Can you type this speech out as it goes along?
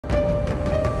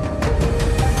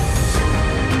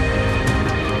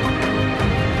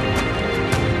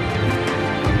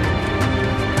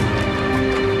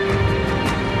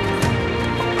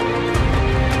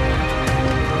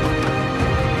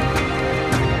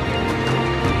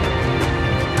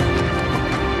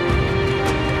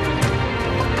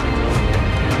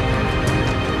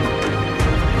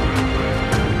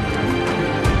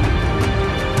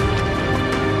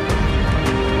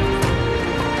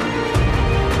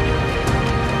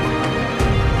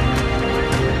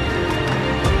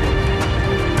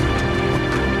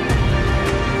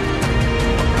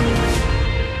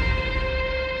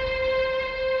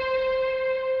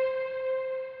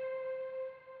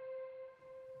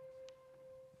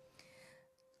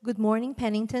Good morning,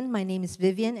 Pennington. My name is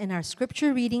Vivian, and our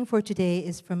scripture reading for today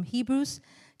is from Hebrews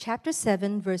chapter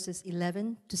 7, verses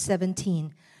 11 to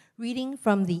 17, reading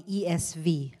from the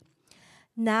ESV.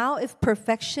 Now, if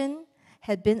perfection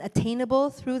had been attainable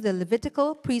through the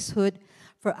Levitical priesthood,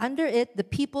 for under it the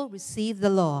people received the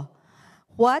law,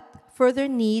 what further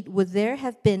need would there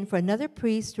have been for another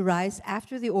priest to rise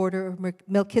after the order of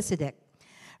Melchizedek,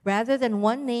 rather than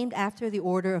one named after the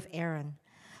order of Aaron?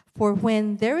 For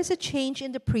when there is a change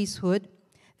in the priesthood,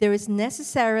 there is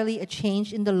necessarily a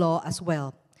change in the law as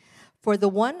well. For the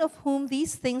one of whom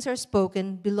these things are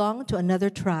spoken belonged to another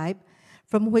tribe,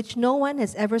 from which no one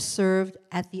has ever served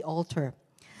at the altar.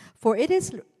 For it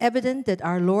is evident that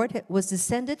our Lord was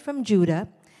descended from Judah,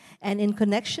 and in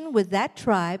connection with that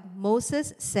tribe,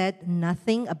 Moses said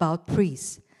nothing about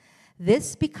priests.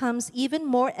 This becomes even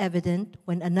more evident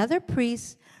when another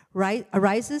priest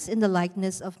arises in the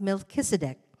likeness of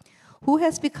Melchizedek, who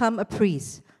has become a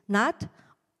priest, not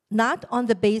on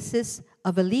the basis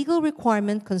of a legal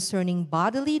requirement concerning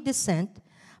bodily descent,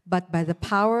 but by the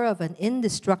power of an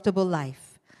indestructible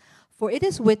life. For it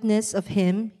is witness of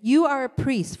him, you are a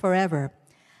priest forever,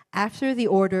 after the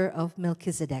order of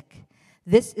Melchizedek.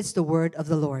 This is the word of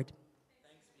the Lord.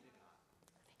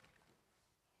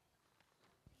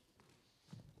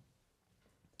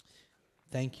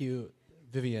 Thank you,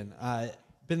 Vivian. I've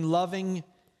been loving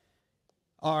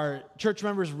our church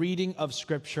members' reading of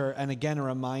Scripture, and again, a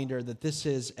reminder that this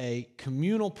is a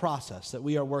communal process that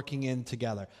we are working in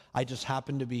together. I just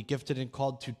happen to be gifted and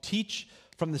called to teach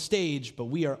from the stage, but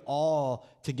we are all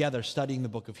together studying the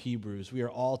book of Hebrews. We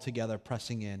are all together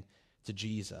pressing in to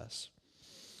Jesus.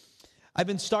 I've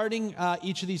been starting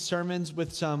each of these sermons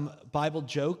with some Bible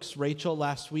jokes. Rachel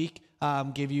last week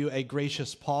gave you a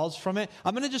gracious pause from it.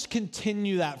 I'm going to just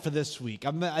continue that for this week.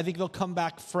 I think they'll come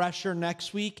back fresher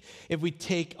next week if we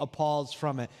take a pause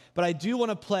from it. But I do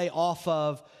want to play off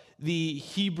of the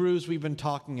Hebrews we've been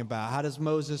talking about. How does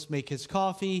Moses make his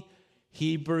coffee?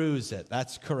 He brews it.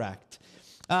 That's correct.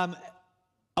 I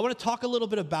want to talk a little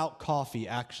bit about coffee,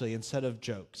 actually, instead of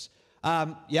jokes.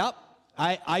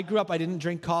 I grew up, I didn't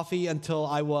drink coffee until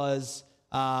I was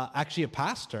actually a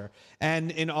pastor.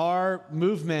 And in our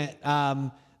movement,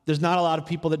 there's not a lot of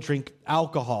people that drink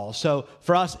alcohol. So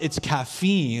for us, it's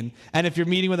caffeine. And if you're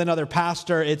meeting with another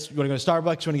pastor, it's you want to go to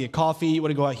Starbucks, you want to get coffee, you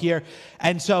want to go out here.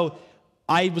 And so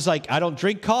I was like, I don't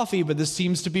drink coffee, but this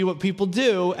seems to be what people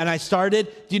do. And I started,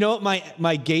 do you know what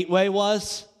my gateway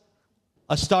was?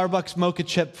 A Starbucks mocha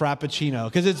chip frappuccino,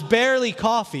 because it's barely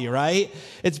coffee, right?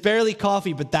 It's barely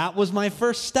coffee, but that was my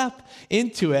first step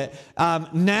into it.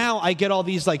 Now I get all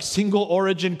these like single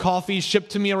origin coffees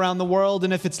shipped to me around the world,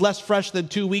 and if it's less fresh than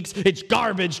 2 weeks, it's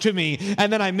garbage to me.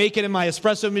 And then I make it in my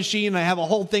espresso machine, and I have a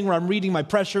whole thing where I'm reading my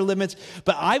pressure limits.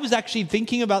 But I was actually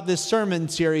thinking about this sermon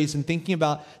series and thinking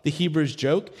about the Hebrews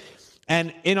joke.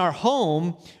 And in our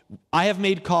home, I have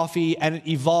made coffee, and it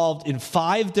evolved in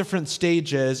 5 different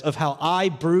stages of how I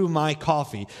brew my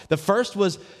coffee. The first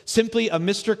was simply a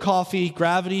Mr. Coffee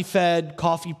gravity-fed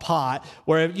coffee pot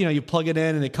where you plug it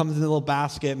in and it comes in a little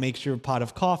basket, makes your pot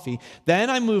of coffee. Then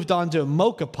I moved on to a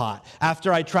mocha pot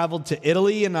after I traveled to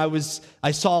Italy, and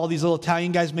I saw all these little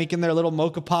Italian guys making their little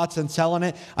mocha pots and selling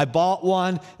it. I bought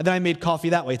one, and then I made coffee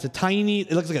that way.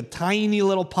 It looks like a tiny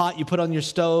little pot you put on your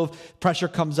stove. Pressure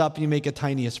comes up, and you make a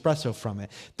tiny espresso from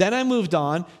it. Then I moved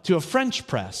on to a French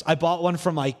press. I bought one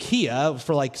from IKEA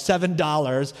for like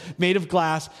 $7, made of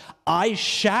glass. I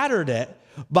shattered it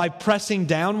by pressing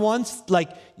down once. Like,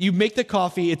 you make the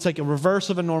coffee, it's like a reverse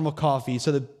of a normal coffee.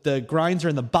 So the grinds are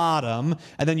in the bottom,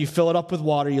 and then you fill it up with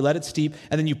water, you let it steep,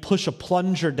 and then you push a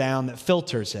plunger down that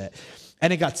filters it.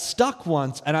 And it got stuck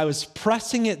once, and I was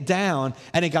pressing it down,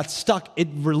 and it got stuck. It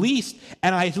released,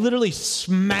 and I literally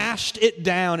smashed it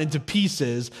down into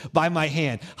pieces by my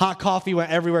hand. Hot coffee went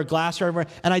everywhere, glass everywhere,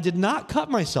 and I did not cut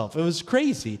myself. It was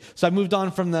crazy. So I moved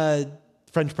on from the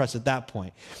French press at that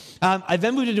point. I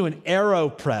then moved into an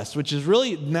AeroPress, which is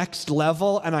really next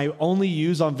level, and I only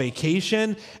use on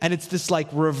vacation. And it's this like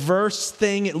reverse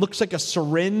thing. It looks like a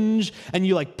syringe, and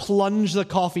you like plunge the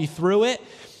coffee through it.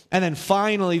 And then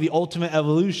finally, the ultimate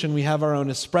evolution, we have our own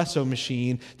espresso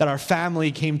machine that our family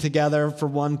came together for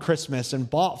one Christmas and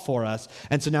bought for us.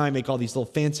 And so now I make all these little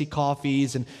fancy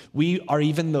coffees, and we are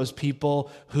even those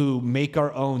people who make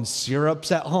our own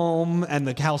syrups at home, and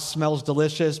the house smells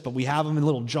delicious, but we have them in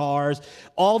little jars.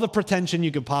 All the pretension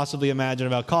you could possibly imagine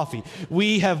about coffee.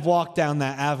 We have walked down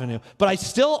that avenue. But I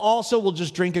still also will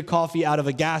just drink a coffee out of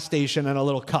a gas station in a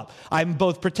little cup. I'm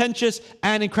both pretentious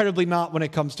and incredibly not when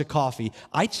it comes to coffee.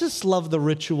 I just love the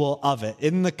ritual of it.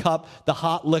 In the cup, the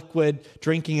hot liquid,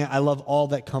 drinking it. I love all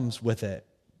that comes with it.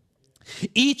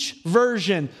 Each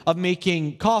version of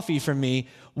making coffee for me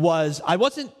I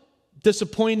wasn't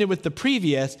disappointed with the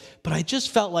previous, but I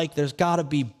just felt like there's got to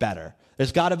be better.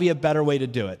 There's got to be a better way to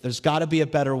do it. There's got to be a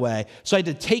better way. So I had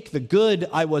to take the good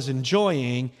I was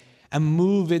enjoying and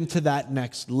move into that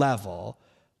next level.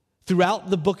 Throughout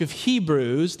the book of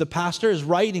Hebrews, the pastor is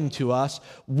writing to us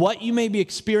what you may be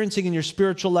experiencing in your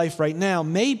spiritual life right now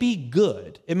may be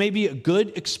good. It may be a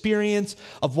good experience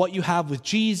of what you have with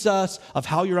Jesus, of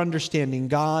how you're understanding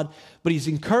God, but he's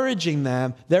encouraging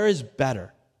them, there is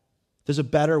better. There's a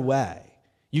better way.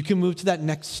 You can move to that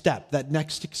next step, that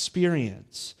next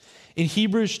experience. In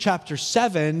Hebrews chapter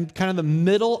 7, kind of the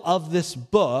middle of this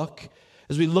book,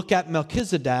 as we look at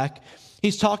Melchizedek,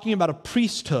 he's talking about a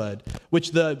priesthood,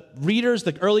 which the readers,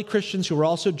 the early Christians who were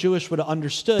also Jewish would have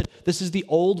understood. This is the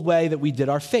old way that we did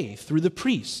our faith, through the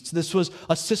priests. This was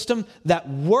a system that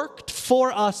worked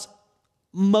for us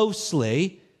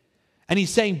mostly. And he's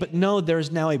saying, but no, there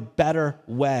is now a better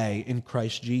way in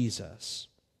Christ Jesus.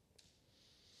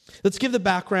 Let's give the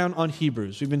background on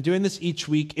Hebrews. We've been doing this each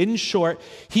week. In short,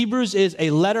 Hebrews is a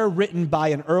letter written by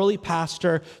an early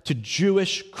pastor to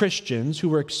Jewish Christians who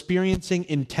were experiencing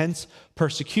intense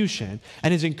persecution.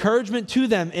 And his encouragement to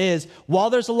them is, while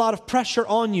there's a lot of pressure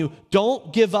on you,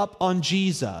 don't give up on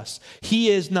Jesus. He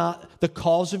is not the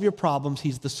cause of your problems.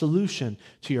 He's the solution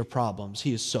to your problems.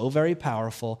 He is so very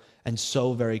powerful and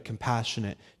so very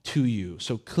compassionate to you.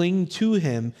 So cling to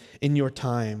him in your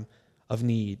time of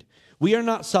need. We are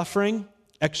not suffering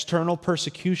external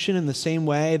persecution in the same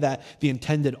way that the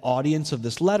intended audience of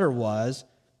this letter was,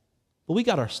 but we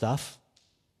got our stuff.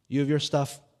 You have your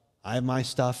stuff, I have my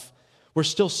stuff. We're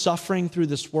still suffering through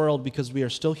this world because we are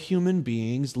still human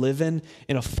beings living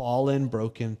in a fallen,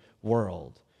 broken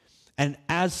world. And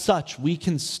as such, we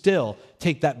can still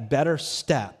take that better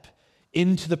step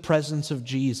into the presence of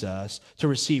Jesus to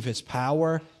receive his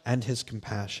power and his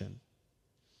compassion.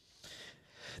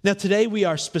 Now, today we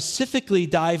are specifically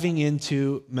diving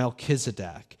into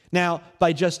Melchizedek. Now,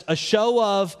 by just a show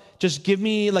of, just give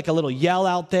me like a little yell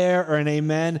out there or an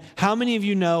amen, how many of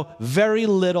you know very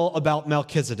little about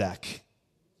Melchizedek?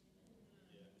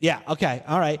 Yeah, okay,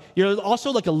 all right. You're also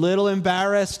like a little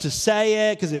embarrassed to say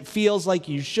it because it feels like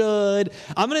you should.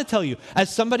 I'm going to tell you,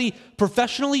 as somebody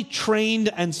professionally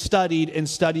trained and studied in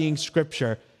studying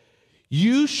Scripture,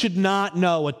 you should not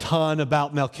know a ton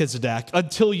about Melchizedek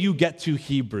until you get to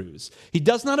Hebrews. He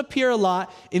does not appear a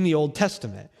lot in the Old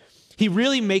Testament. He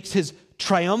really makes his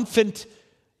triumphant,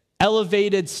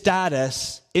 elevated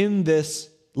status in this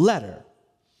letter.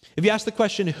 If you ask the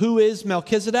question, who is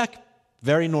Melchizedek?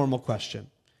 Very normal question.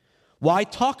 Why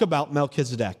talk about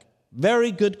Melchizedek?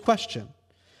 Very good question.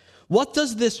 What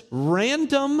does this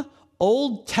random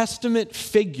Old Testament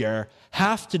figure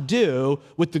have to do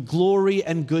with the glory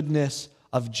and goodness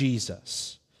of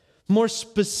Jesus? More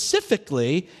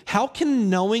specifically, how can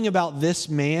knowing about this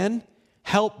man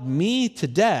help me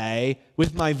today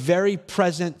with my very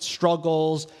present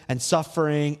struggles and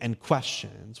suffering and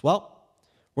questions? Well,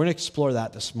 we're going to explore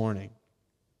that this morning.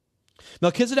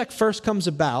 Melchizedek first comes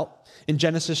about in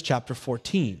Genesis chapter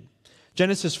 14.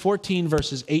 Genesis 14,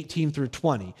 verses 18 through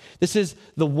 20. This is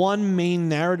the one main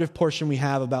narrative portion we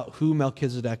have about who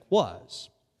Melchizedek was.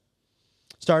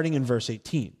 Starting in verse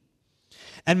 18.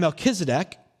 And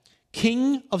Melchizedek,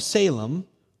 king of Salem,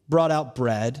 brought out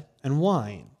bread and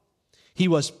wine. He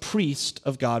was priest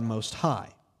of God Most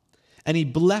High. And he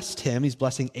blessed him, he's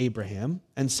blessing Abraham,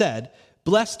 and said,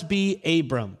 Blessed be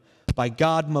Abram by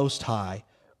God Most High,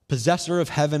 possessor of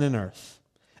heaven and earth.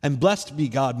 And blessed be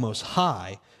God Most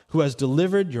High, who has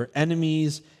delivered your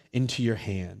enemies into your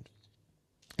hand.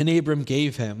 And Abram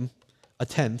gave him a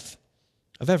tenth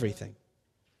of everything.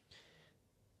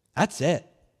 That's it.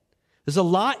 There's a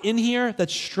lot in here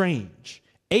that's strange.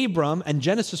 Abram and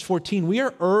Genesis 14, we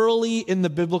are early in the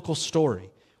biblical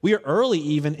story. We are early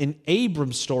even in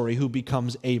Abram's story, who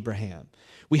becomes Abraham.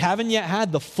 We haven't yet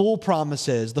had the full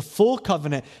promises, the full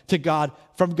covenant to God,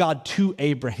 from God to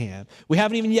Abraham. We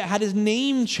haven't even yet had his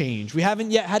name changed. We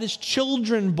haven't yet had his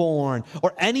children born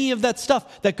or any of that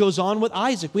stuff that goes on with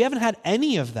Isaac. We haven't had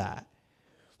any of that.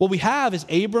 What we have is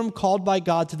Abram called by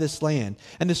God to this land.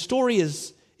 And the story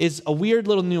is a weird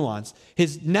little nuance.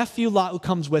 His nephew Lot, who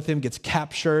comes with him, gets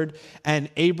captured, and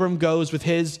Abram goes with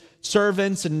his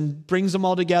servants and brings them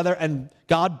all together, and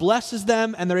God blesses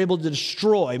them, and they're able to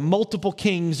destroy multiple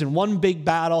kings in one big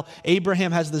battle.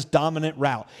 Abraham has this dominant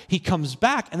route. He comes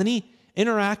back, and then he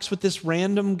interacts with this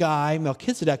random guy,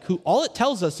 Melchizedek, who all it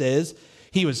tells us is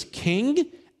he was king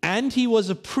and he was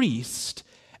a priest,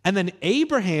 and then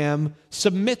Abraham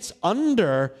submits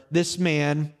under this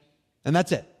man, and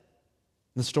that's it.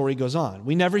 And the story goes on.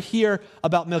 We never hear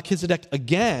about Melchizedek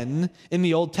again in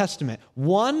the Old Testament.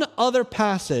 One other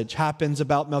passage happens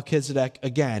about Melchizedek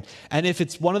again. And if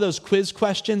it's one of those quiz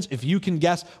questions, if you can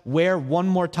guess where one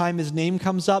more time his name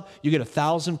comes up, you get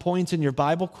 1,000 points in your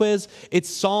Bible quiz. It's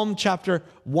Psalm chapter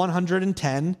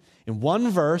 110. In one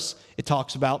verse, it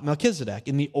talks about Melchizedek.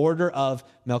 In the order of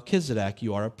Melchizedek,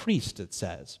 you are a priest, it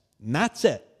says. And that's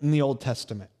it in the Old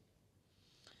Testament.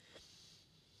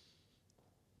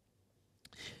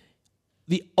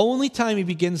 The only time he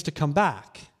begins to come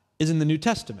back is in the New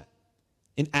Testament.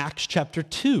 In Acts chapter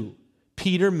 2,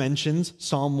 Peter mentions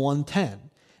Psalm 110.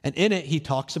 And in it, he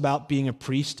talks about being a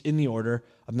priest in the order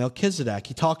of Melchizedek.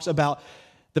 He talks about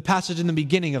the passage in the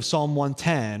beginning of Psalm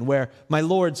 110, where my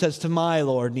Lord says to my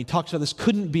Lord, and he talks about this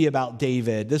couldn't be about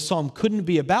David. This psalm couldn't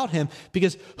be about him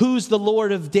because who's the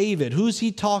Lord of David? Who's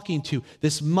he talking to?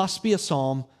 This must be a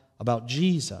psalm about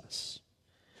Jesus.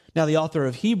 Now, the author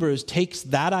of Hebrews takes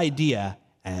that idea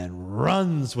and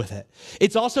runs with it.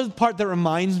 It's also the part that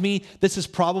reminds me this is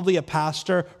probably a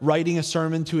pastor writing a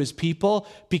sermon to his people,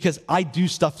 because I do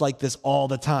stuff like this all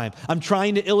the time. I'm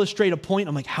trying to illustrate a point.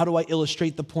 I'm like, how do I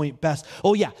illustrate the point best?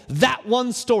 Oh yeah, that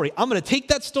one story. I'm going to take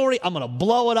that story, I'm going to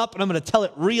blow it up, and I'm going to tell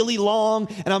it really long,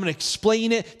 and I'm going to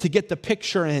explain it to get the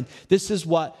picture in. This is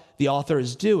what the author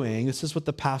is doing. This is what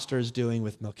the pastor is doing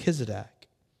with Melchizedek.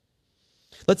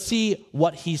 Let's see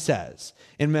what he says.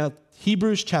 In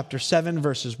Hebrews chapter 7,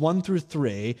 verses 1 through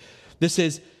 3, this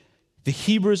is the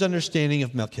Hebrews' understanding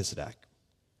of Melchizedek.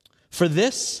 For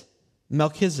this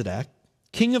Melchizedek,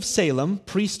 king of Salem,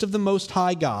 priest of the Most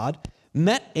High God,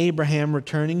 met Abraham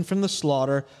returning from the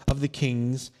slaughter of the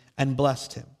kings and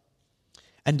blessed him.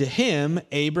 And to him,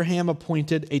 Abraham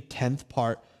appointed a 10th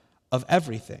part of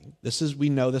everything. We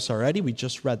know this already. We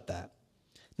just read that.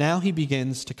 Now he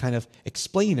begins to kind of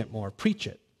explain it more, preach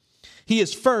it. He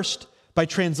is first, by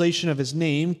translation of his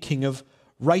name, king of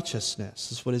righteousness.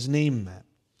 This is what his name meant.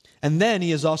 And then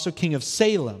he is also king of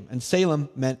Salem, and Salem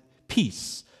meant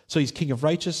peace. So he's king of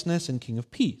righteousness and king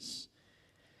of peace.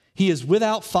 He is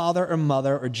without father or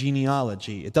mother or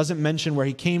genealogy. It doesn't mention where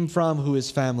he came from, who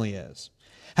his family is.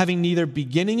 Having neither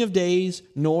beginning of days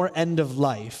nor end of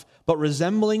life, but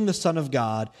resembling the Son of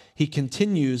God, he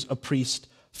continues a priest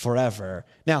forever.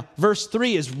 Now, verse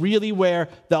 3 is really where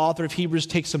the author of Hebrews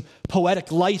takes some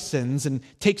poetic license and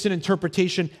takes an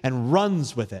interpretation and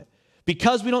runs with it.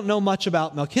 Because we don't know much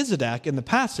about Melchizedek in the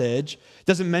passage,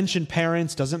 doesn't mention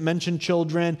parents, doesn't mention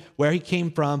children, where he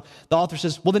came from, the author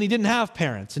says, well, then he didn't have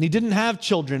parents, and he didn't have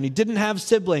children, he didn't have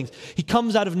siblings. He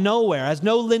comes out of nowhere, has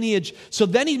no lineage. So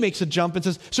then he makes a jump and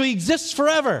says, so he exists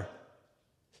forever.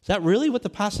 Is that really what the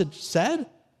passage said?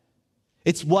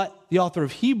 It's what the author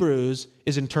of Hebrews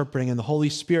is interpreting, and the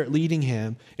Holy Spirit leading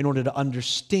him in order to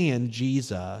understand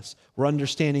Jesus. We're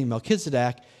understanding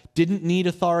Melchizedek didn't need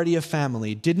authority of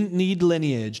family, didn't need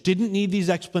lineage, didn't need these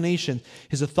explanations.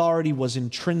 His authority was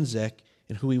intrinsic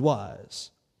in who he was.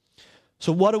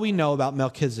 So what do we know about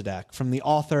Melchizedek from the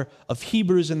author of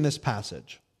Hebrews in this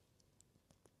passage?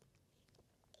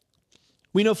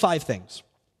 We know 5 things.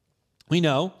 We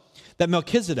know that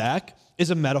Melchizedek is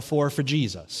a metaphor for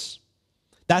Jesus.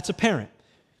 That's apparent.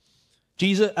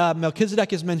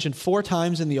 Melchizedek is mentioned 4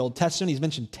 times in the Old Testament. He's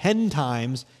mentioned 10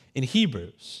 times in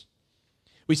Hebrews.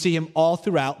 We see him all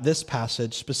throughout this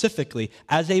passage specifically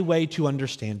as a way to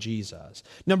understand Jesus.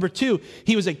 Number 2,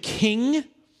 he was a king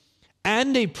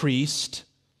and a priest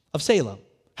of Salem.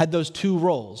 Had those 2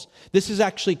 roles. This is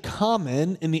actually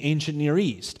common in the ancient Near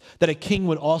East, that a king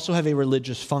would also have a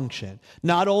religious function.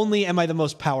 Not only am I the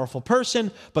most powerful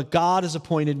person, but God has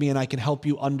appointed me and I can help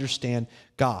you understand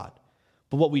God.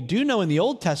 But what we do know in the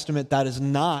Old Testament, that is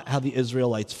not how the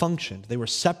Israelites functioned. They were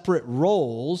separate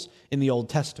roles in the Old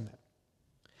Testament.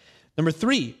 Number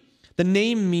 3, the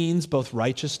name means both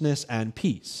righteousness and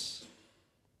peace.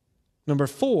 Number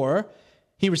 4,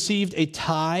 he received a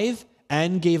tithe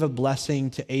and gave a blessing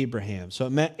to Abraham. So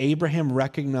it meant Abraham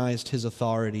recognized his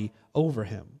authority over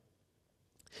him.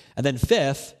 And then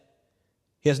 5th,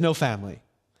 he has no family.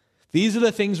 These are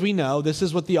the things we know. This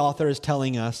is what the author is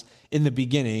telling us in the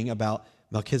beginning about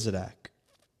Melchizedek.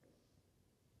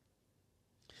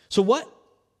 So what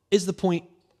is the point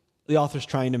the author's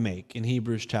trying to make in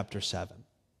Hebrews chapter 7?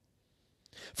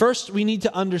 First, we need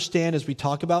to understand as we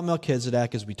talk about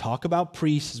Melchizedek, as we talk about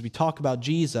priests, as we talk about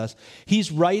Jesus,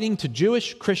 he's writing to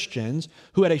Jewish Christians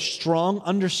who had a strong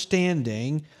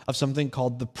understanding of something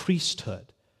called the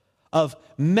priesthood, of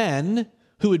men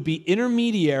who would be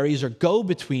intermediaries or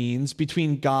go-betweens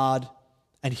between God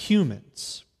and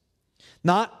humans.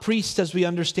 Not priests as we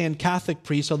understand Catholic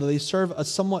priests, although they serve a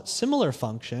somewhat similar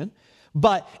function,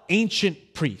 but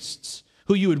ancient priests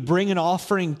who you would bring an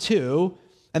offering to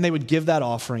and they would give that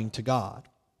offering to God.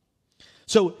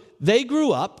 So they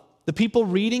grew up, the people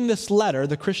reading this letter,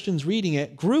 the Christians reading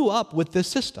it, grew up with this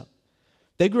system.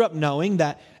 They grew up knowing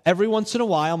that every once in a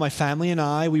while, my family and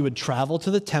I, we would travel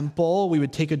to the temple, we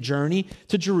would take a journey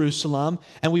to Jerusalem,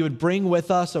 and we would bring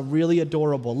with us a really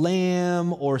adorable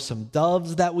lamb or some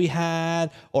doves that we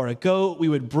had or a goat. We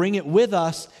would bring it with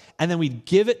us, and then we'd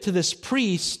give it to this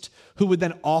priest who would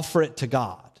then offer it to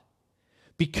God.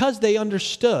 Because they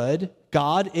understood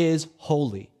God is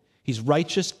holy, he's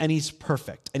righteous, and he's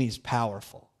perfect, and he's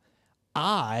powerful.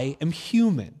 I am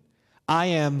human. I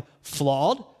am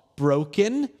flawed,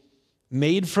 broken,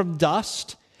 made from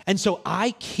dust. And so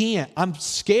I'm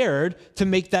scared to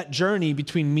make that journey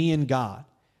between me and God.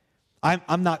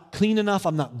 I'm not clean enough,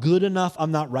 I'm not good enough,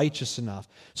 I'm not righteous enough.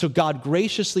 So God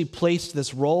graciously placed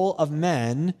this role of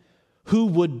men who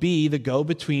would be the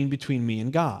go-between between me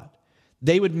and God.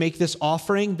 They would make this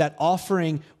offering. That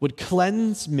offering would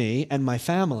cleanse me and my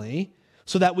family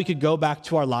so that we could go back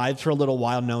to our lives for a little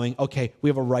while knowing, okay, we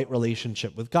have a right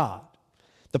relationship with God.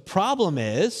 The problem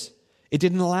is, it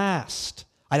didn't last.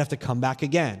 I'd have to come back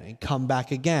again and come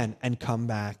back again and come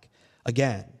back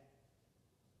again.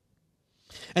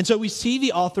 And so we see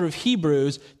the author of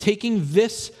Hebrews taking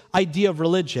this idea of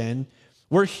religion.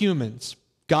 We're humans.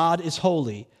 God is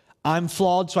holy. I'm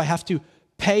flawed, so I have to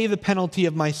pay the penalty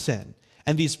of my sin.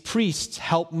 And these priests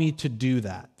help me to do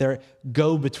that. They're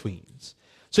go-betweens.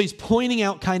 So he's pointing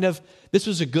out this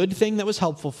was a good thing that was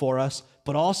helpful for us,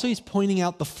 but also he's pointing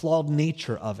out the flawed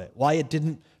nature of it, why it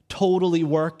didn't totally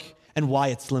work and why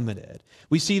it's limited.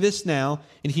 We see this now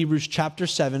in Hebrews chapter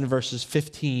 7, verses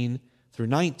 15 through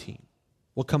 19.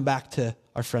 We'll come back to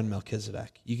our friend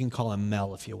Melchizedek. You can call him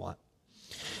Mel if you want.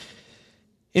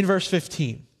 In verse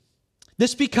 15,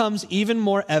 this becomes even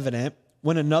more evident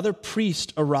when another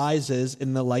priest arises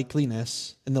in the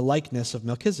likeness of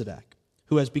Melchizedek,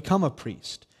 who has become a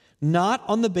priest, not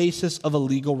on the basis of a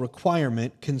legal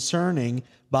requirement concerning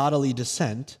bodily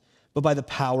descent, but by the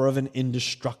power of an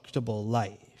indestructible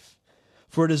life.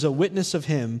 For it is a witness of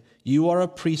him, you are a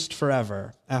priest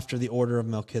forever, after the order of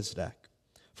Melchizedek.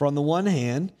 For on the one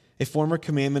hand, a former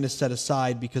commandment is set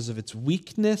aside because of its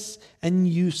weakness and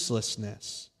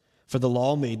uselessness, for the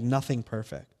law made nothing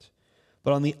perfect.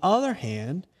 But on the other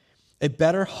hand, a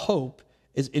better hope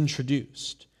is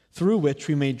introduced, through which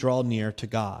we may draw near to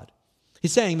God.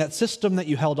 He's saying that system that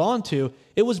you held on to,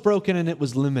 it was broken and it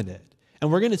was limited.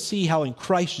 And we're going to see how in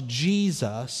Christ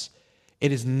Jesus,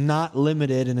 it is not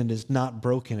limited and it is not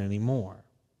broken anymore.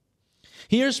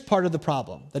 Here's part of the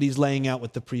problem that he's laying out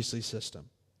with the priestly system.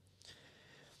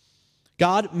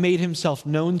 God made himself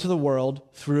known to the world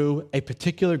through a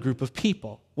particular group of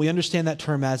people. We understand that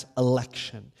term as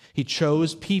election. He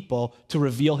chose people to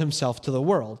reveal himself to the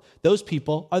world. Those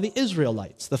people are the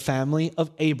Israelites, the family of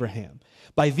Abraham.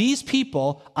 By these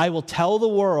people, I will tell the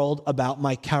world about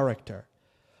my character.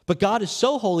 But God is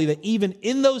so holy that even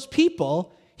in those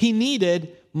people, he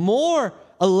needed more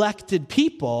elected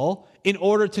people in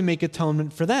order to make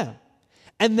atonement for them.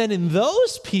 And then in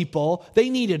those people, they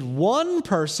needed one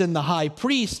person, the high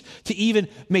priest, to even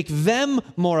make them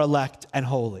more elect and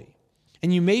holy.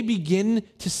 And you may begin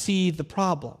to see the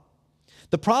problem.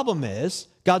 The problem is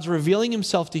God's revealing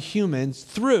himself to humans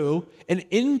through an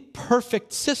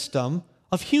imperfect system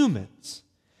of humans.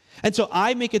 And so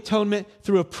I make atonement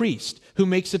through a priest who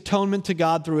makes atonement to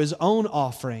God through his own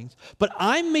offerings. But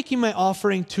I'm making my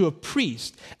offering to a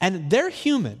priest, and they're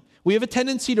human. We have a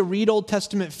tendency to read Old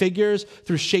Testament figures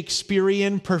through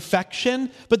Shakespearean perfection,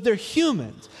 but they're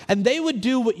humans, and they would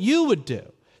do what you would do.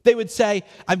 They would say,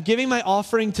 I'm giving my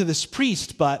offering to this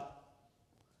priest, but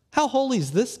how holy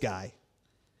is this guy?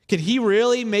 Can he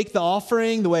really make the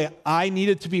offering the way I need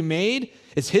it to be made?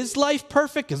 Is his life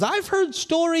perfect? Because I've heard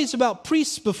stories about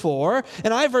priests before,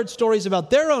 and I've heard stories about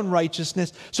their own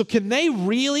righteousness. So can they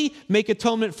really make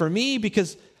atonement for me?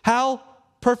 Because how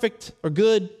perfect or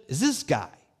good is this guy?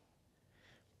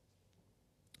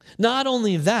 Not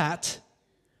only that,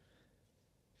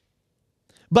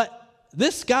 but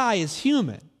this guy is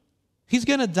human. He's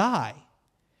going to die.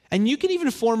 And you can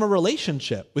even form a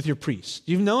relationship with your priest.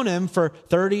 You've known him for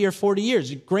 30 or 40 years.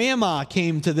 Your grandma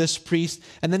came to this priest,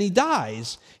 and then he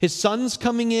dies. His son's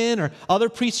coming in, or other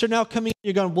priests are now coming in.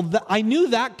 You're going, well, I knew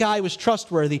that guy was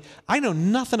trustworthy. I know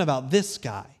nothing about this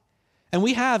guy. And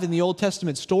we have in the Old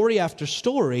Testament story after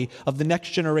story of the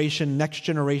next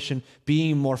generation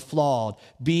being more flawed,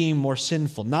 being more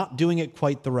sinful, not doing it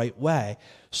quite the right way.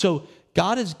 So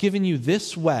God has given you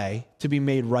this way to be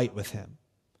made right with him.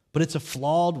 But it's a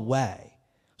flawed way.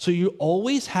 So you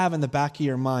always have in the back of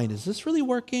your mind, is this really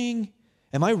working?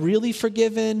 Am I really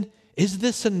forgiven? Is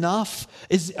this enough?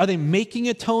 Are they making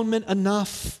atonement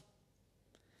enough?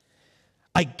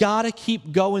 I got to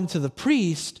keep going to the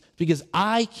priest because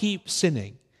I keep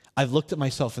sinning. I've looked at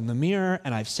myself in the mirror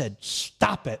and I've said,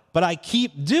 stop it, but I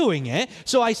keep doing it,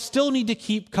 so I still need to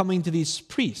keep coming to these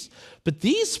priests. But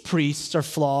these priests are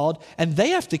flawed and they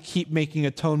have to keep making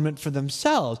atonement for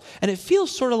themselves. And it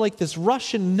feels sort of like this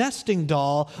Russian nesting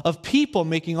doll of people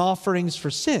making offerings for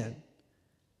sin.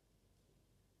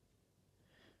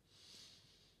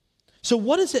 So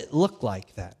what does it look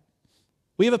like then?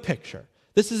 We have a picture.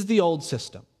 This is the old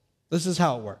system. This is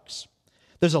how it works.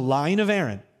 There's a line of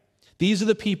Aaron. These are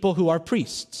the people who are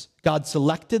priests. God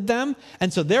selected them,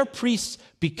 and so they're priests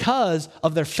because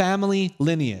of their family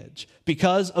lineage.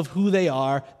 Because of who they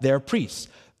are, they're priests.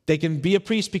 They can be a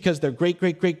priest because their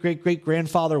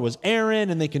great-great-great-great-great-grandfather was Aaron,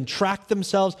 and they can track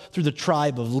themselves through the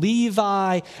tribe of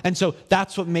Levi, and so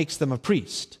that's what makes them a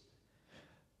priest.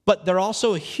 But they're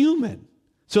also a human,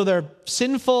 so they're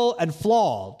sinful and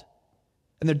flawed,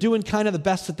 and they're doing kind of the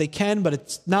best that they can, but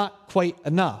it's not quite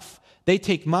enough. They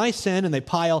take my sin and they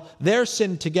pile their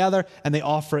sin together and they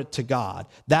offer it to God.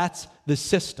 That's the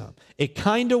system. It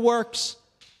kind of works,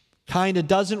 kind of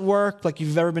doesn't work. Like if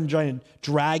you've ever been trying to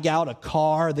drag out a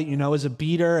car that you know is a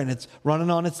beater and it's running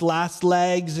on its last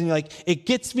legs and you're like, it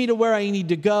gets me to where I need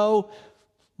to go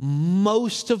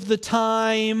most of the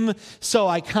time, so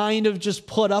I kind of just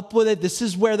put up with it. This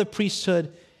is where the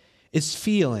priesthood is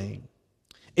feeling.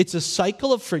 It's a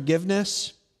cycle of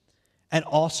forgiveness and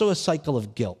also a cycle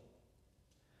of guilt.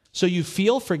 So you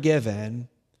feel forgiven,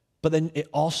 but then it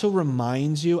also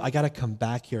reminds you, I got to come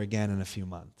back here again in a few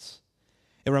months.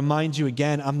 It reminds you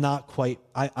again, I'm not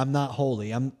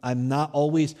holy. I'm not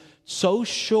always so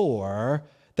sure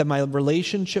that my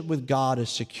relationship with God is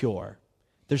secure.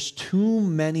 There's too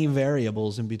many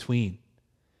variables in between.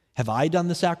 Have I done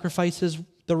the sacrifices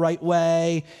the right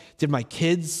way? Did my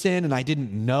kids sin and I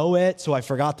didn't know it, so I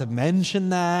forgot to mention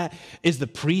that? Is the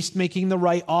priest making the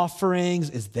right offerings?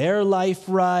 Is their life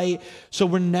right? So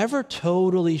we're never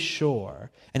totally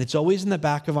sure, and it's always in the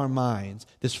back of our minds,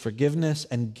 this forgiveness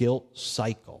and guilt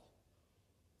cycle.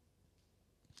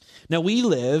 Now we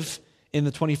live in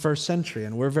the 21st century,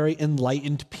 and we're very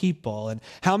enlightened people. And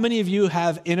how many of you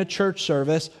have, in a church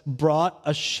service, brought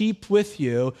a sheep with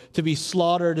you to be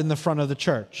slaughtered in the front of the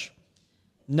church?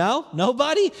 No?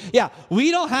 Nobody? Yeah, we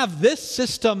don't have this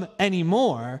system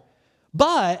anymore,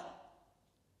 but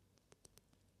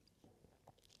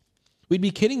we'd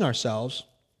be kidding ourselves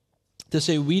to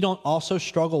say we don't also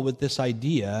struggle with this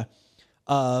idea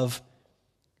of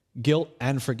guilt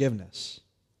and forgiveness.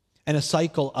 And a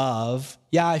cycle of,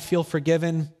 yeah, I feel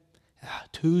forgiven.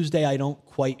 Tuesday, I don't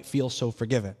quite feel so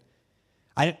forgiven.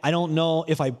 I don't know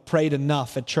if I prayed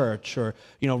enough at church, or,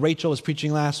 Rachel was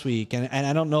preaching last week, and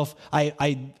I don't know if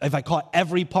I caught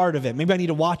every part of it. Maybe I need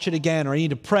to watch it again, or I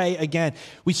need to pray again.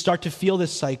 We start to feel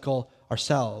this cycle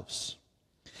ourselves.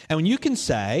 And when you can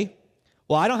say,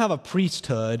 well, I don't have a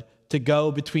priesthood to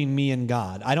go between me and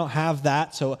God. I don't have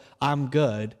that, so I'm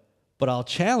good. But I'll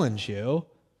challenge you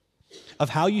of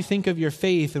how you think of your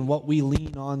faith and what we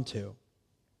lean on to.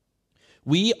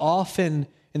 We often,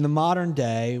 in the modern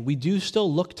day, we do still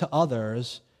look to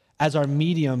others as our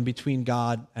medium between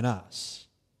God and us.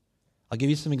 I'll give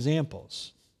you some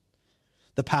examples.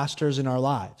 The pastors in our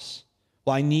lives.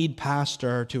 Well, I need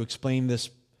pastor to explain this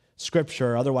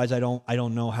scripture, otherwise I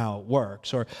don't know how it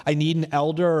works. Or I need an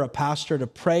elder or a pastor to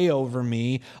pray over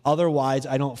me, otherwise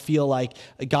I don't feel like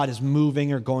God is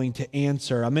moving or going to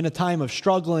answer. I'm in a time of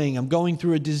struggling, I'm going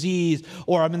through a disease,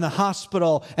 or I'm in the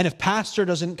hospital, and if pastor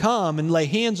doesn't come and lay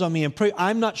hands on me and pray,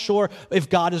 I'm not sure if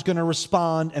God is going to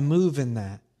respond and move in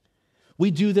that. We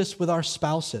do this with our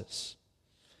spouses.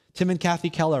 Tim and Kathy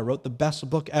Keller wrote the best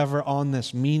book ever on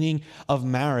this, Meaning of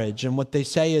Marriage. And what they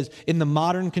say is, in the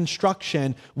modern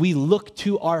construction, we look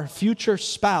to our future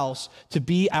spouse to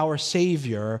be our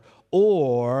savior,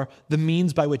 or the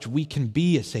means by which we can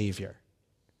be a savior.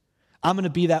 I'm going to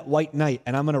be that white knight,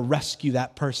 and I'm going to rescue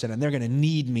that person, and they're going to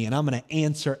need me, and I'm going to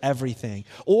answer everything.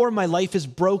 Or my life is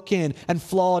broken and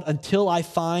flawed until I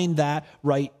find that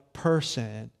right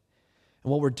person.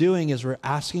 And what we're doing is we're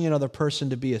asking another person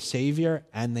to be a savior,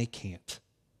 and they can't.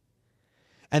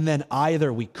 And then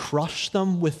either we crush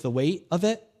them with the weight of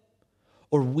it,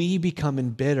 or we become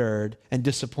embittered and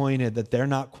disappointed that they're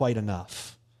not quite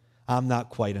enough. I'm not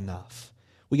quite enough.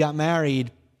 We got married.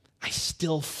 I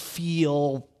still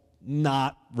feel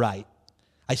not right.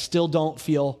 I still don't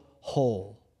feel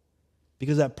whole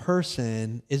because that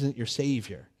person isn't your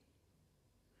savior.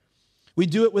 We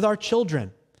do it with our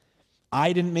children.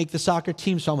 I didn't make the soccer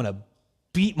team, so I'm going to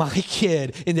beat my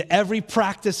kid into every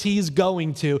practice he's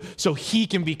going to so he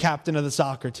can be captain of the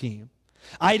soccer team.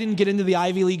 I didn't get into the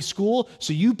Ivy League school,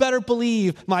 so you better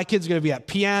believe my kid's going to be at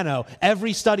piano,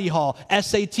 every study hall,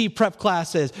 SAT prep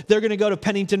classes. They're going to go to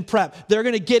Pennington Prep. They're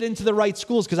going to get into the right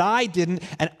schools because I didn't,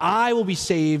 and I will be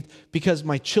saved because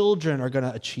my children are going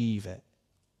to achieve it.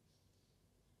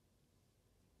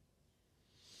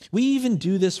 We even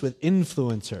do this with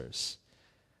influencers.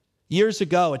 Years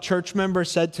ago, a church member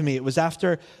said to me, it was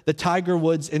after the Tiger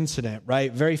Woods incident,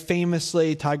 right? Very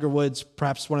famously, Tiger Woods,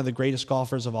 perhaps one of the greatest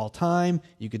golfers of all time.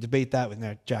 You could debate that with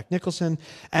Jack Nicholson.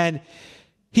 And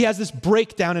he has this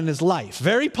breakdown in his life.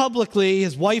 Very publicly,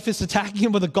 his wife is attacking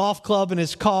him with a golf club in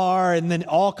his car, and then it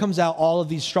all comes out, all of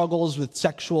these struggles with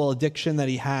sexual addiction that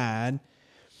he had.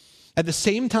 At the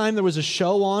same time, there was a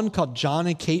show on called John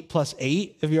and Kate Plus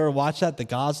 8. If you ever watched that, the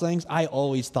Goslings, I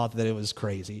always thought that it was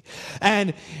crazy.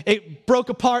 And it broke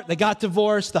apart. They got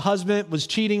divorced. The husband was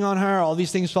cheating on her. All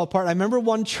these things fell apart. I remember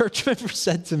one church member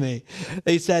said to me,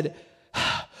 they said,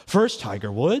 first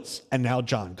Tiger Woods and now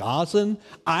John Gosling.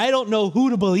 I don't know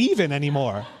who to believe in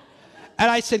anymore. And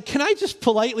I said, can I just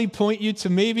politely point you to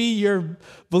maybe you're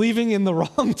believing in the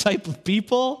wrong type of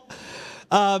people?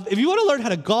 If you want to learn how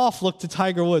to golf, look to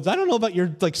Tiger Woods. I don't know about your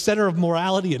center of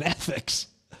morality and ethics.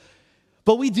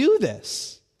 But we do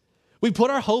this. We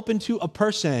put our hope into a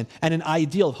person and an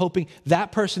ideal of hoping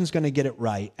that person's going to get it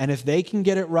right. And if they can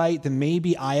get it right, then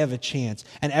maybe I have a chance.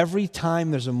 And every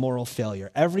time there's a moral failure,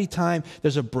 every time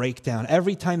there's a breakdown,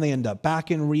 every time they end up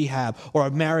back in rehab or a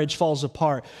marriage falls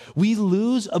apart, we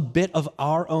lose a bit of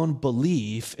our own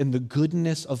belief in the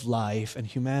goodness of life and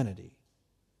humanity.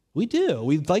 We do.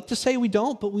 We'd like to say we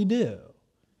don't, but we do.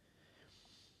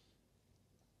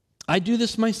 I do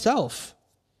this myself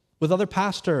with other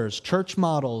pastors, church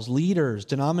models, leaders,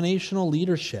 denominational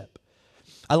leadership.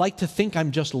 I like to think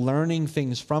I'm just learning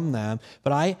things from them,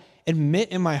 but I admit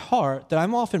in my heart that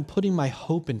I'm often putting my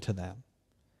hope into them.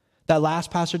 That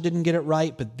last pastor didn't get it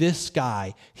right, but this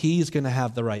guy, he's going to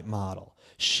have the right model.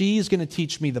 She's going to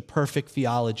teach me the perfect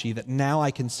theology that now I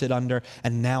can sit under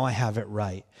and now I have it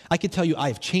right. I can tell you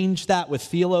I've changed that with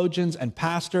theologians and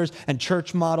pastors and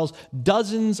church models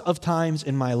dozens of times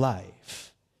in my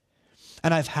life.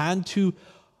 And I've had to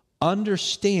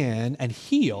understand and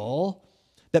heal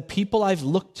that people I've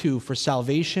looked to for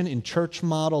salvation in church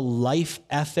model, life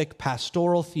ethic,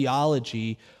 pastoral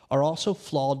theology are also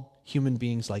flawed human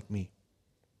beings like me.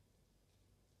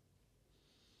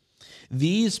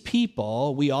 These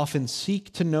people we often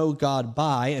seek to know God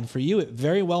by, and for you it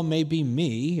very well may be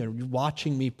me, or you're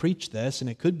watching me preach this, and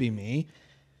it could be me.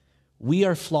 We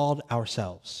are flawed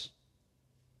ourselves.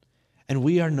 And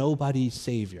we are nobody's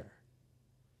savior.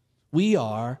 We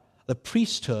are the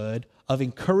priesthood of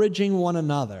encouraging one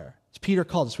another. As Peter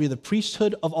called us, we're the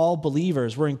priesthood of all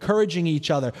believers. We're encouraging each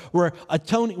other. We're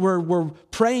atoning, we're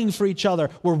praying for each other.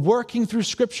 We're working through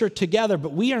Scripture together,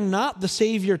 but we are not the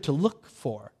Savior to look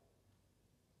for.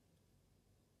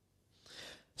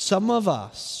 Some of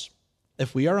us,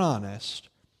 if we are honest,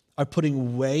 are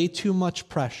putting way too much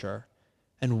pressure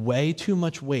and way too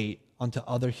much weight onto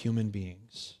other human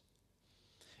beings.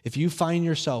 If you find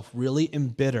yourself really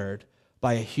embittered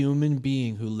by a human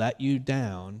being who let you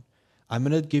down, I'm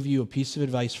going to give you a piece of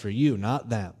advice for you, not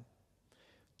them.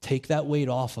 Take that weight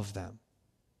off of them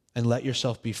and let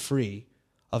yourself be free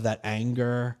of that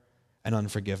anger and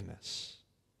unforgiveness.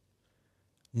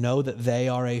 Know that they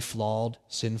are a flawed,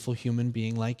 sinful human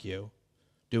being like you,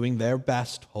 doing their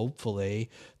best, hopefully,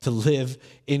 to live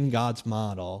in God's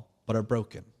model, but are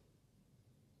broken.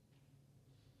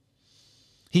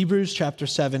 Hebrews chapter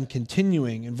 7,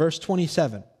 continuing in verse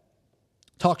 27,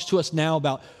 talks to us now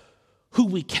about who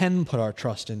we can put our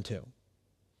trust into. It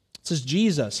says,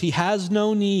 Jesus, he has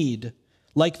no need,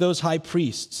 like those high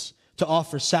priests, to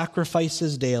offer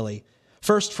sacrifices daily,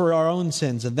 first for our own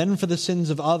sins and then for the sins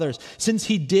of others, since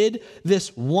he did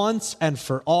this once and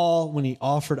for all when he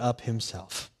offered up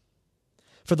himself.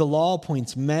 For the law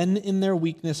appoints men in their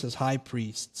weakness as high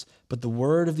priests, but the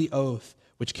word of the oath,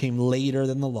 which came later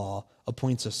than the law,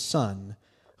 appoints a son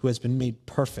who has been made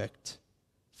perfect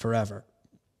forever.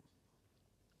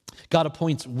 God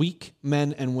appoints weak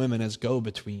men and women as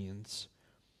go-betweens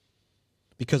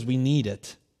because we need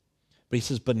it. But he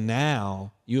says, but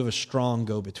now you have a strong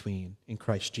go-between in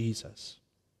Christ Jesus.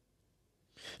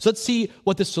 So let's see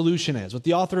what the solution is, what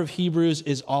the author of Hebrews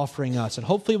is offering us. And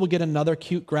hopefully we'll get another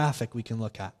cute graphic we can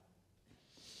look at.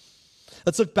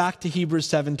 Let's look back to Hebrews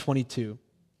 7:22.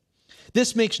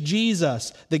 This makes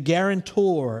Jesus the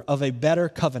guarantor of a better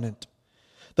covenant.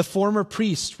 The former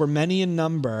priests were many in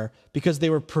number because they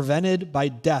were prevented by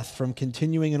death from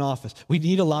continuing in office. We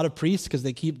need a lot of priests because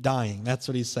they keep dying. That's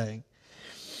what he's saying.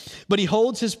 But he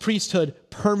holds his priesthood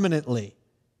permanently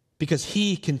because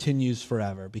he continues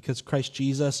forever, because Christ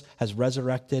Jesus has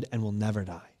resurrected and will never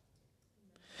die.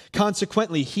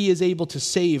 Consequently, he is able to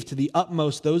save to the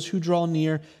utmost those who draw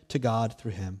near to God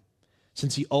through him,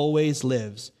 since he always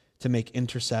lives to make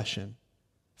intercession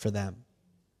for them.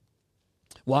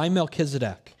 Why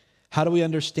Melchizedek? How do we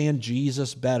understand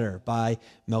Jesus better by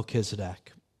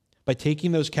Melchizedek? By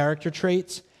taking those character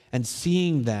traits and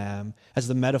seeing them as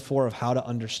the metaphor of how to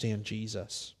understand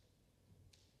Jesus.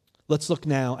 Let's look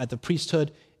now at the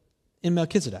priesthood in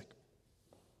Melchizedek.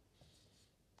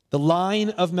 The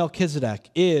line of Melchizedek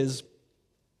is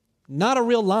not a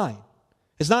real line.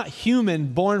 It's not human,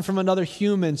 born from another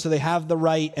human, so they have the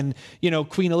right, and,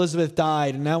 Queen Elizabeth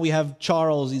died, and now we have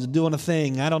Charles, he's doing a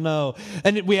thing, I don't know.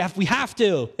 And we have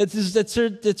to.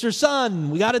 It's her son,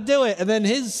 we got to do it. And then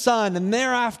his son, and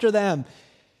they're after them.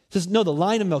 It says, no, the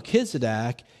line of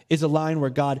Melchizedek is a line where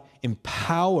God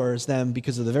empowers them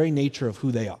because of the very nature of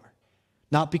who they are.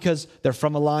 Not because they're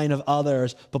from a line of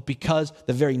others, but because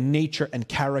the very nature and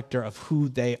character of who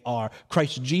they are.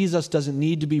 Christ Jesus doesn't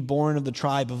need to be born of the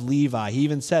tribe of Levi. He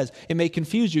even says, it may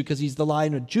confuse you because he's the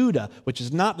line of Judah, which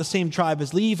is not the same tribe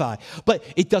as Levi. But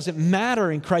it doesn't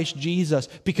matter in Christ Jesus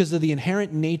because of the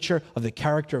inherent nature of the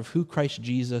character of who Christ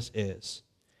Jesus is.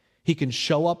 He can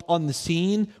show up on the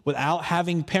scene without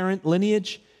having parent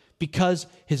lineage because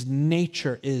his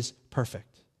nature is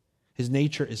perfect. His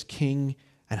nature is king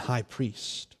and high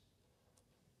priest.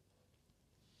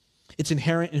 It's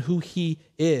inherent in who he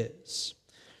is.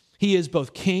 He is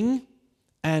both king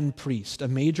and priest, a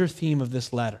major theme of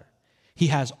this letter. He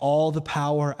has all the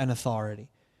power and authority.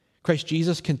 Christ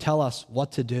Jesus can tell us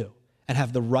what to do and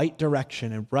have the right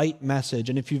direction and right message.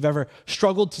 And if you've ever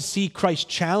struggled to see Christ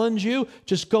challenge you,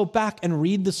 just go back and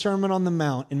read the Sermon on the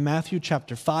Mount in Matthew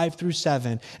chapter 5 through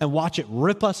 7 and watch it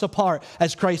rip us apart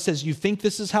as Christ says, you think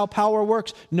this is how power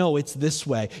works? No, it's this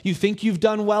way. You think you've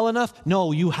done well enough?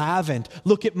 No, you haven't.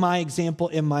 Look at my example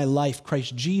in my life.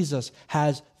 Christ Jesus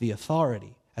has the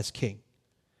authority as king.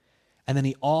 And then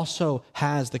he also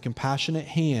has the compassionate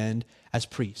hand as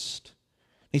priest.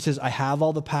 He says, I have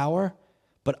all the power,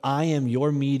 but I am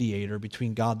your mediator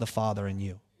between God the Father and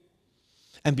you.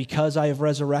 And because I have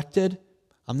resurrected,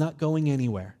 I'm not going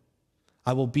anywhere.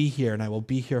 I will be here, and I will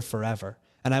be here forever.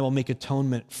 And I will make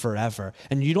atonement forever.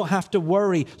 And you don't have to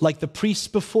worry like the priests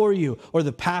before you, or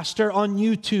the pastor on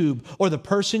YouTube, or the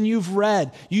person you've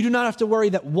read. You do not have to worry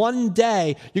that one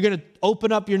day you're going to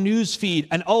open up your news feed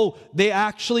and, oh, they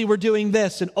actually were doing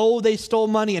this, and oh, they stole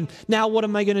money, and now what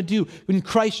am I going to do? In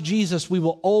Christ Jesus, we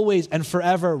will always and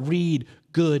forever read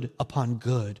good upon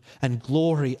good, and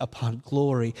glory upon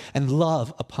glory, and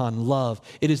love upon love.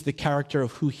 It is the character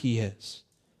of who he is.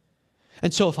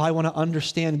 And so if I want to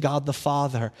understand God the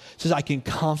Father, it says I can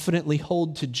confidently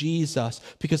hold to Jesus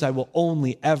because I will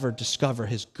only ever discover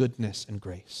his goodness and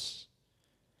grace.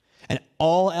 And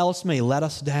all else may let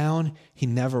us down, he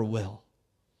never will.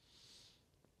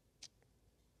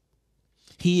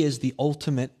 He is the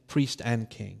ultimate priest and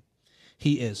king.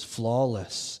 He is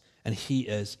flawless, and he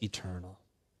is eternal.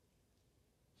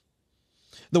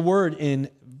 The word in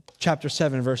chapter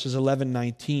 7, verses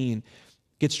 11-19,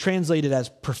 gets translated as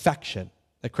perfection,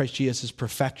 that Christ Jesus is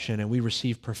perfection, and we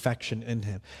receive perfection in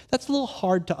him. That's a little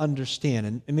hard to understand,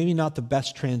 and maybe not the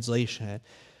best translation.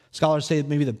 Scholars say that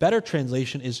maybe the better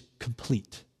translation is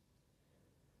complete,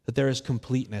 that there is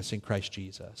completeness in Christ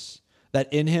Jesus,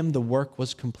 that in him the work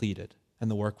was completed and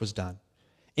the work was done.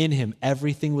 In him,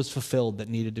 everything was fulfilled that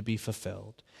needed to be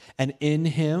fulfilled. And in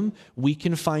him, we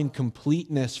can find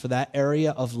completeness for that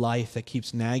area of life that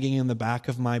keeps nagging in the back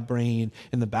of my brain,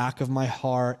 in the back of my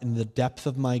heart, in the depth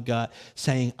of my gut,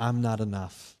 saying, I'm not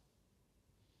enough.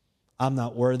 I'm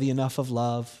not worthy enough of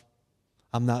love.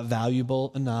 I'm not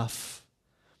valuable enough.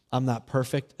 I'm not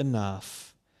perfect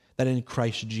enough. That in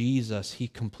Christ Jesus, he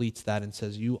completes that and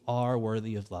says, you are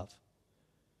worthy of love.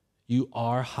 You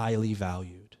are highly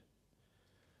valued.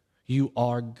 You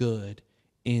are good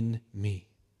in me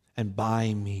and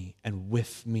by me and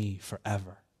with me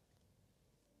forever.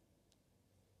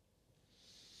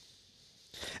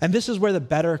 And this is where the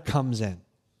better comes in.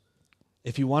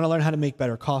 If you want to learn how to make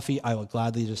better coffee, I will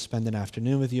gladly just spend an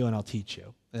afternoon with you and I'll teach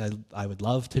you. I would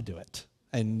love to do it.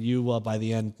 And you will, by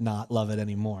the end, not love it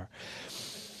anymore.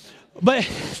 But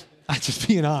I'm just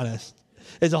being honest.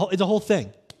 It's a whole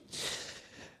thing.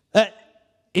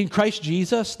 In Christ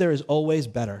Jesus, there is always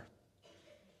better.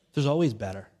 There's always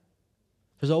better.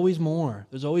 There's always more.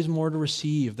 There's always more to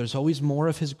receive. There's always more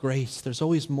of his grace. There's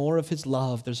always more of his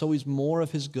love. There's always more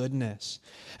of his goodness.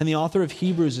 And the author of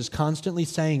Hebrews is constantly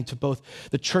saying to both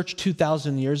the church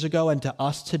 2,000 years ago and to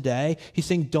us today, he's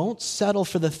saying, don't settle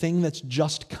for the thing that's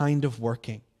just kind of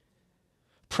working.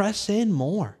 Press in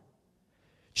more.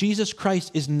 Jesus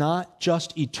Christ is not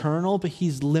just eternal, but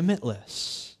he's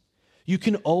limitless. You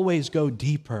can always go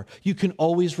deeper. You can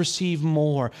always receive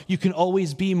more. You can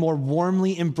always be more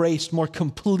warmly embraced, more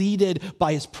completed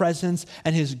by his presence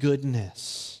and his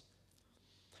goodness.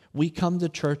 We come to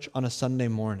church on a Sunday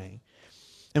morning,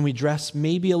 and we dress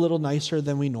maybe a little nicer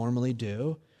than we normally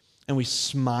do, and we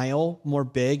smile more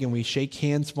big, and we shake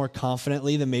hands more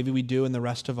confidently than maybe we do in the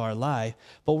rest of our life,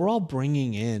 but we're all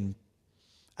bringing in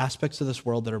aspects of this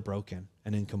world that are broken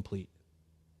and incomplete.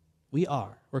 We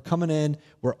are. We're coming in.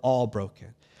 We're all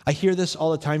broken. I hear this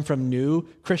all the time from new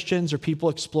Christians or people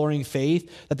exploring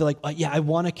faith that they're like, oh, yeah, I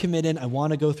want to commit in. I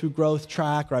want to go through growth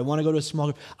track, or I want to go to a small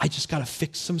group. I just got to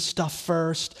fix some stuff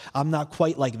first. I'm not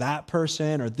quite like that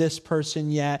person or this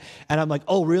person yet. And I'm like,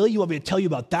 oh, really? You want me to tell you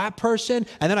about that person?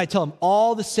 And then I tell them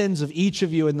all the sins of each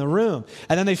of you in the room.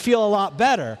 And then they feel a lot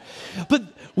better. But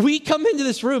we come into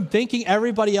this room thinking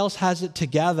everybody else has it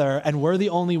together, and we're the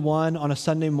only one on a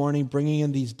Sunday morning bringing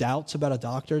in these doubts about a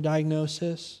doctor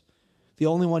diagnosis. The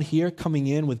only one here coming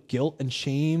in with guilt and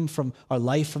shame from our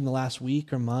life from the last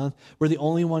week or month. We're the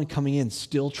only one coming in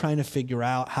still trying to figure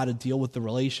out how to deal with the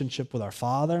relationship with our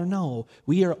Father. No,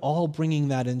 we are all bringing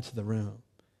that into the room.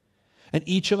 And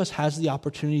each of us has the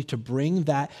opportunity to bring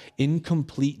that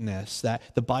incompleteness that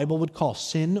the Bible would call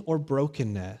sin or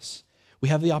brokenness. We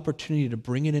have the opportunity to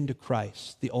bring it into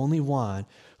Christ, the only one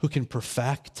who can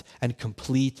perfect and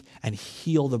complete and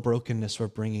heal the brokenness we're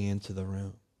bringing into the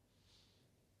room.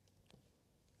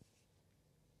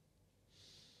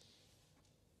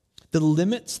 The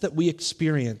limits that we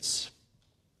experience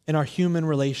in our human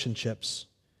relationships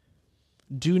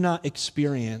do not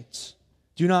exist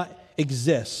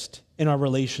in our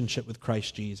relationship with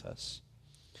Christ Jesus.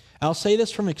 I'll say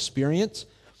this from experience.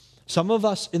 Some of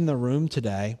us in the room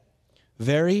today,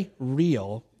 very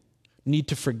real, need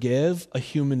to forgive a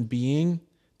human being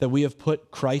that we have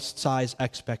put Christ-sized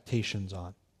expectations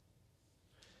on.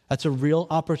 That's a real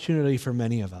opportunity for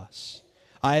many of us.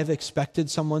 I have expected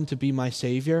someone to be my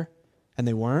Savior, and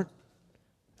they weren't,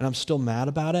 and I'm still mad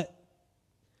about it.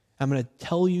 I'm going to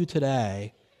tell you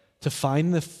today to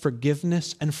find the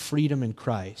forgiveness and freedom in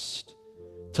Christ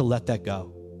to let that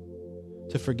go,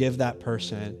 to forgive that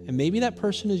person. And maybe that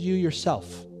person is you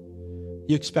yourself.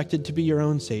 You expected to be your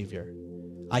own Savior.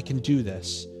 I can do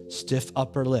this. Stiff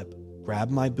upper lip. Grab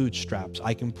my bootstraps.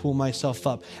 I can pull myself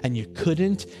up. And you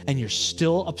couldn't, and you're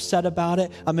still upset about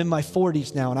it. I'm in my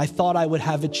 40s now, and I thought I would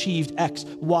have achieved X,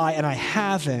 Y, and I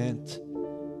haven't.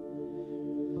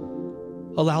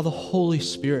 Allow the Holy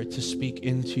Spirit to speak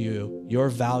into you, your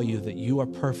value that you are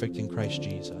perfect in Christ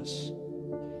Jesus.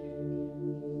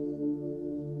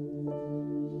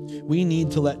 We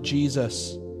need to let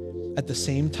Jesus, at the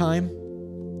same time,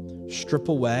 strip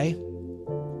away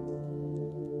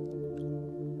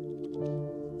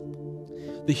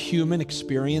the human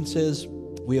experiences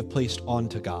we have placed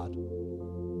onto God.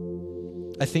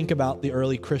 I think about the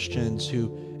early Christians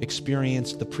who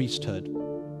experienced the priesthood.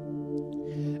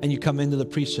 And you come into the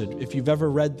priesthood. If you've ever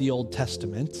read the Old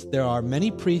Testament, there are many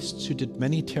priests who did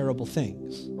many terrible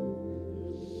things.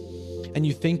 And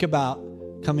you think about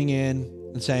coming in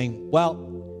and saying,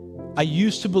 well, I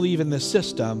used to believe in this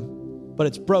system, but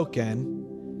it's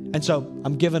broken, and so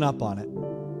I'm giving up on it.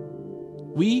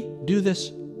 We do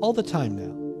this all the time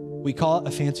now. We call it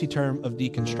a fancy term of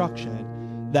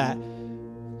deconstruction, that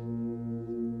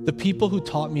the people who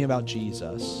taught me about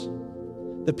Jesus,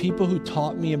 the people who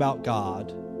taught me about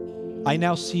God, I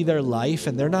now see their life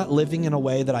and they're not living in a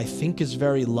way that I think is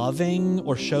very loving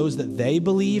or shows that they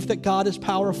believe that God is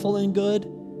powerful and good.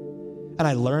 And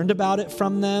I learned about it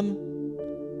from them.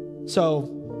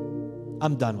 So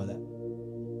I'm done with it.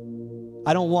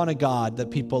 I don't want a God that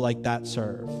people like that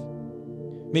serve.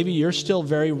 Maybe you're still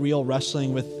very real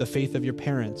wrestling with the faith of your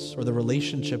parents or the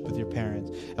relationship with your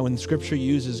parents. And when Scripture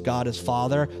uses God as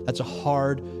Father, that's a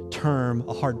hard term,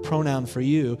 a hard pronoun for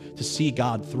you to see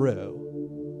God through.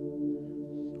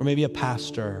 Or maybe a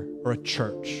pastor or a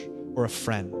church or a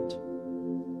friend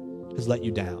has let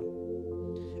you down.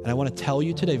 And I want to tell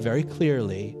you today very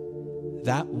clearly,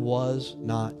 that was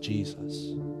not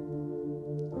Jesus.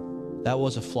 That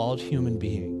was a flawed human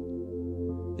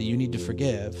being that you need to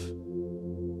forgive.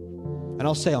 And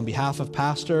I'll say on behalf of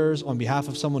pastors, on behalf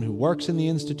of someone who works in the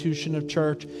institution of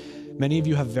church, many of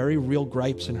you have very real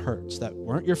gripes and hurts that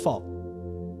weren't your fault.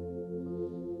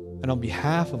 And on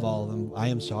behalf of all of them, I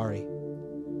am sorry.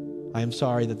 I am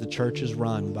sorry that the church is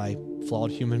run by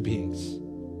flawed human beings.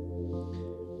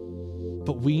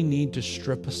 But we need to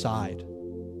strip aside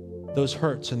those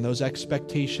hurts and those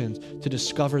expectations to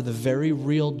discover the very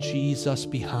real Jesus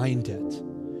behind it,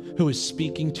 who is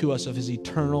speaking to us of his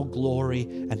eternal glory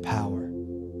and power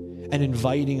and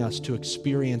inviting us to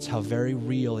experience how very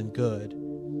real and good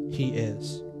he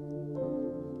is.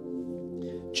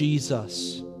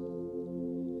 Jesus,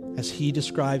 as he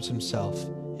describes himself,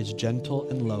 is gentle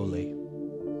and lowly.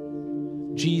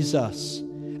 Jesus,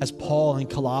 as Paul in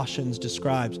Colossians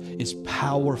describes, is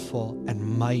powerful and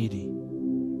mighty.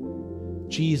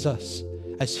 Jesus,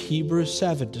 as Hebrews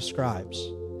 7 describes,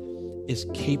 is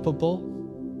capable,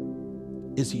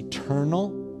 is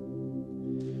eternal,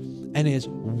 and is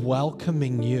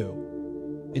welcoming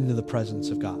you into the presence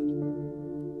of God.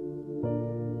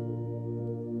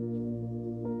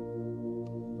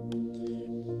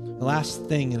 The last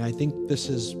thing, and I think this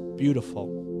is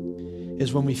beautiful,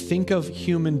 is when we think of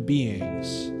human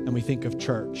beings and we think of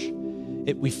church,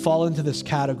 we fall into this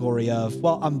category of,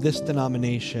 well, I'm this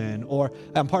denomination, or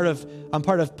I'm part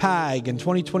of PAG in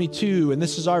 2022, and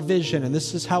this is our vision, and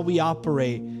this is how we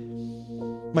operate.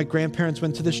 My grandparents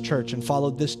went to this church and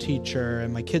followed this teacher,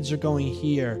 and my kids are going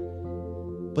here.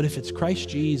 But if it's Christ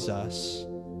Jesus,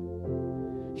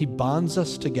 he bonds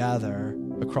us together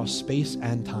across space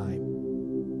and time.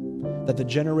 That the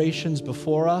generations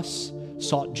before us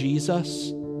sought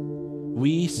Jesus,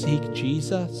 we seek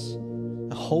Jesus.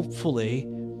 Hopefully,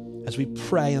 as we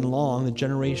pray and long, the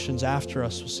generations after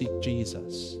us will seek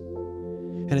Jesus.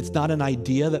 And it's not an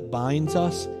idea that binds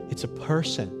us, it's a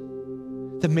person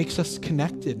that makes us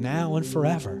connected now and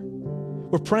forever.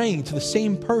 We're praying to the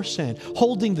same person,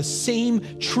 holding the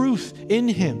same truth in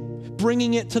him,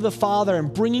 bringing it to the Father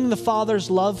and bringing the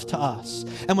Father's love to us.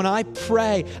 And when I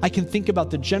pray, I can think about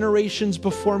the generations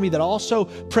before me that also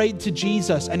prayed to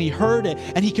Jesus, and he heard it,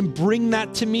 and he can bring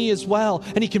that to me as well.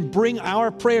 And he can bring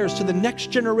our prayers to the next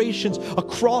generations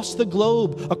across the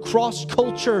globe, across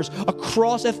cultures,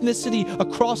 across ethnicity,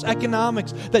 across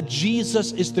economics, that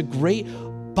Jesus is the great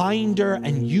binder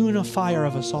and unifier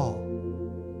of us all.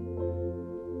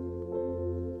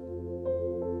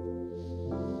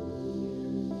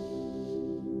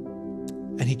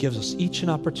 And he gives us each an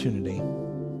opportunity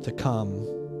to come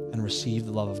and receive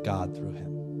the love of God through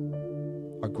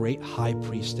him, our great high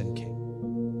priest and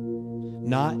king.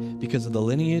 Not because of the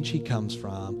lineage he comes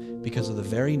from, because of the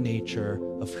very nature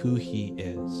of who he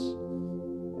is.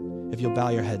 If you'll bow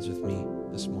your heads with me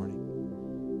this morning.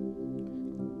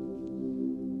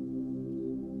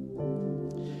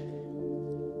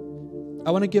 I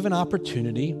want to give an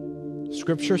opportunity.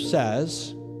 Scripture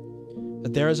says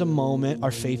that there is a moment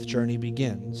our faith journey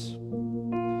begins.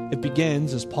 It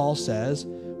begins, as Paul says,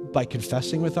 by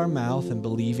confessing with our mouth and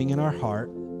believing in our heart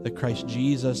that Christ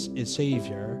Jesus is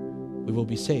Savior. We will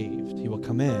be saved. He will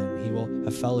come in. He will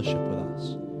have fellowship with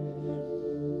us.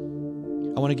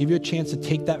 I want to give you a chance to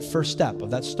take that first step of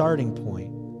that starting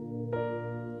point.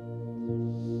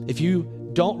 If you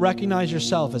don't recognize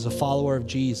yourself as a follower of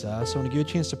Jesus, I want to give you a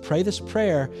chance to pray this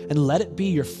prayer and let it be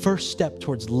your first step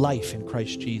towards life in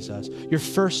Christ Jesus, your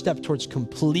first step towards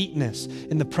completeness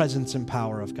in the presence and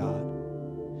power of God.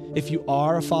 If you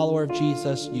are a follower of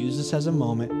Jesus, use this as a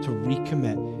moment to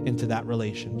recommit into that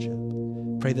relationship.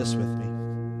 Pray this with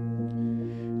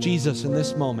me. Jesus, in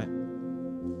this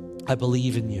moment, I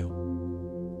believe in you.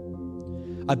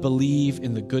 I believe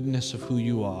in the goodness of who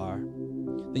you are,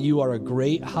 that you are a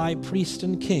great high priest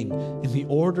and king in the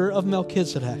order of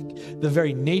Melchizedek. The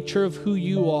very nature of who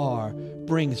you are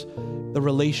brings the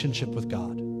relationship with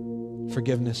God,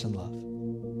 forgiveness and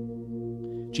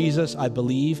love. Jesus, I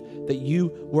believe that you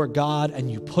were God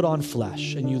and you put on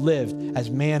flesh and you lived as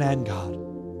man and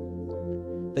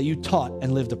God, that you taught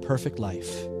and lived a perfect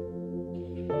life.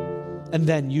 And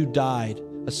then you died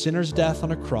a sinner's death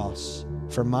on a cross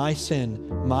for my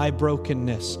sin, my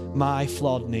brokenness, my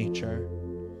flawed nature.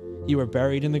 You were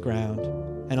buried in the ground,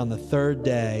 and on the third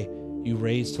day, you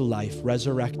raised to life,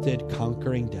 resurrected,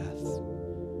 conquering death.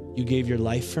 You gave your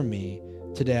life for me.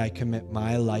 Today I commit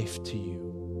my life to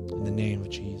you. In the name of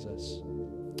Jesus,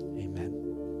 amen.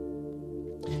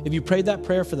 If you prayed that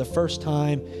prayer for the first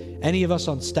time, any of us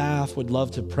on staff would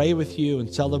love to pray with you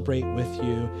and celebrate with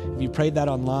you. If you prayed that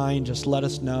online, just let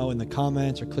us know in the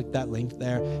comments or click that link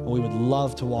there, and we would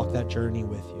love to walk that journey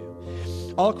with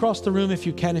you. All across the room, if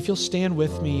you can, if you'll stand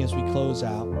with me as we close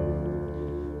out.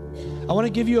 I want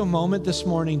to give you a moment this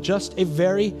morning, just a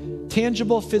very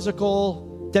tangible,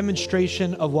 physical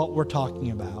demonstration of what we're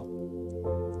talking about.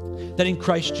 That in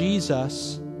Christ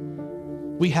Jesus,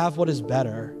 we have what is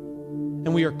better,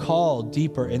 and we are called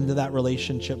deeper into that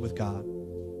relationship with God.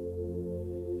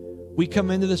 We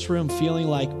come into this room feeling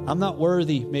like I'm not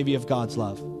worthy maybe of God's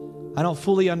love. I don't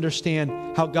fully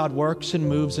understand how God works and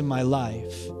moves in my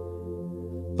life.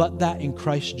 But that in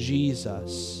Christ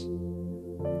Jesus,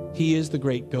 He is the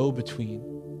great go-between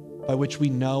by which we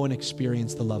know and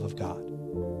experience the love of God.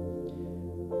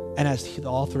 And as the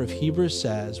author of Hebrews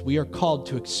says, we are called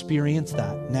to experience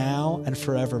that now and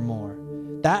forevermore.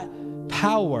 That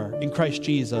power in Christ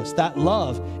Jesus, that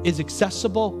love is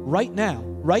accessible right now,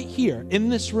 right here in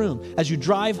this room. As you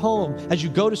drive home, as you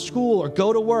go to school or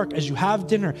go to work, as you have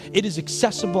dinner, it is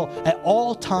accessible at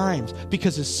all times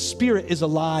because His Spirit is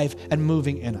alive and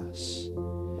moving in us.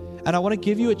 And I want to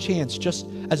give you a chance, just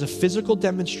as a physical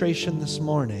demonstration this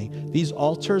morning. These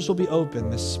altars will be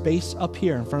open. This space up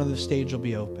here in front of the stage will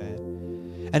be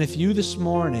open. And if you this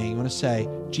morning want to say,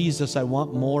 Jesus, I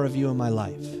want more of you in my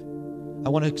life. I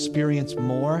want to experience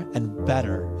more and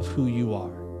better of who you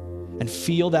are and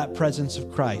feel that presence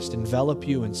of Christ envelop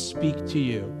you and speak to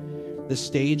you. The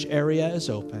stage area is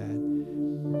open.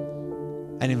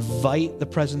 And invite the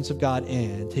presence of God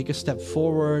in. Take a step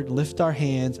forward, lift our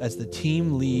hands as the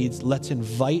team leads. Let's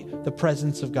invite the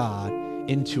presence of God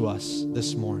into us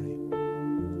this morning.